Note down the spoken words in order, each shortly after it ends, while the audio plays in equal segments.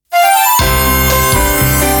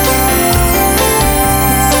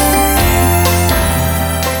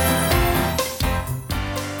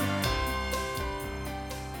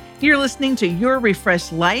You're listening to Your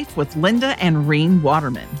Refreshed Life with Linda and Reen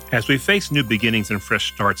Waterman. As we face new beginnings and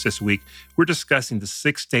fresh starts this week, we're discussing the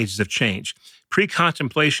 6 stages of change.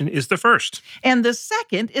 Pre-contemplation is the first. And the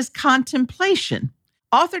second is contemplation.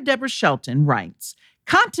 Author Deborah Shelton writes,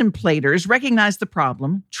 contemplators recognize the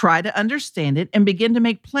problem, try to understand it, and begin to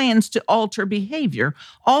make plans to alter behavior,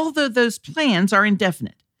 although those plans are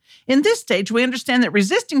indefinite. In this stage, we understand that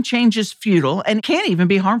resisting change is futile and can even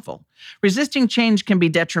be harmful. Resisting change can be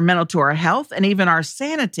detrimental to our health and even our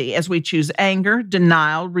sanity as we choose anger,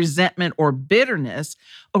 denial, resentment, or bitterness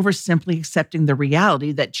over simply accepting the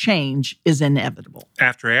reality that change is inevitable.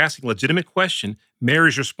 After asking a legitimate question,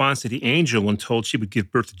 Mary's response to the angel when told she would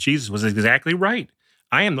give birth to Jesus was exactly right.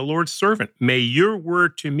 I am the Lord's servant. May your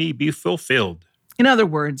word to me be fulfilled. In other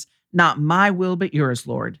words, not my will, but yours,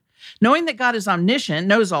 Lord. Knowing that God is omniscient,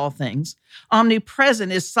 knows all things,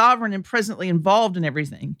 omnipresent, is sovereign and presently involved in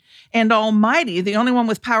everything, and almighty, the only one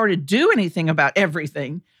with power to do anything about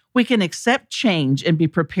everything, we can accept change and be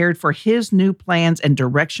prepared for his new plans and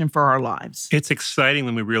direction for our lives. It's exciting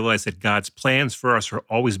when we realize that God's plans for us are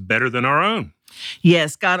always better than our own.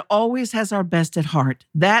 Yes, God always has our best at heart.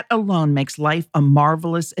 That alone makes life a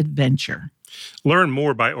marvelous adventure. Learn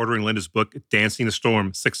more by ordering Linda's book, Dancing the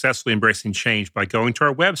Storm, Successfully Embracing Change, by going to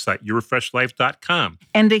our website, yourrefreshedlife.com.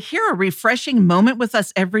 And to hear a refreshing moment with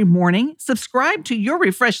us every morning, subscribe to Your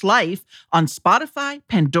Refreshed Life on Spotify,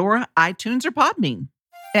 Pandora, iTunes, or Podbean.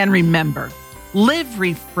 And remember, live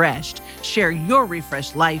refreshed. Share your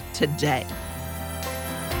refreshed life today.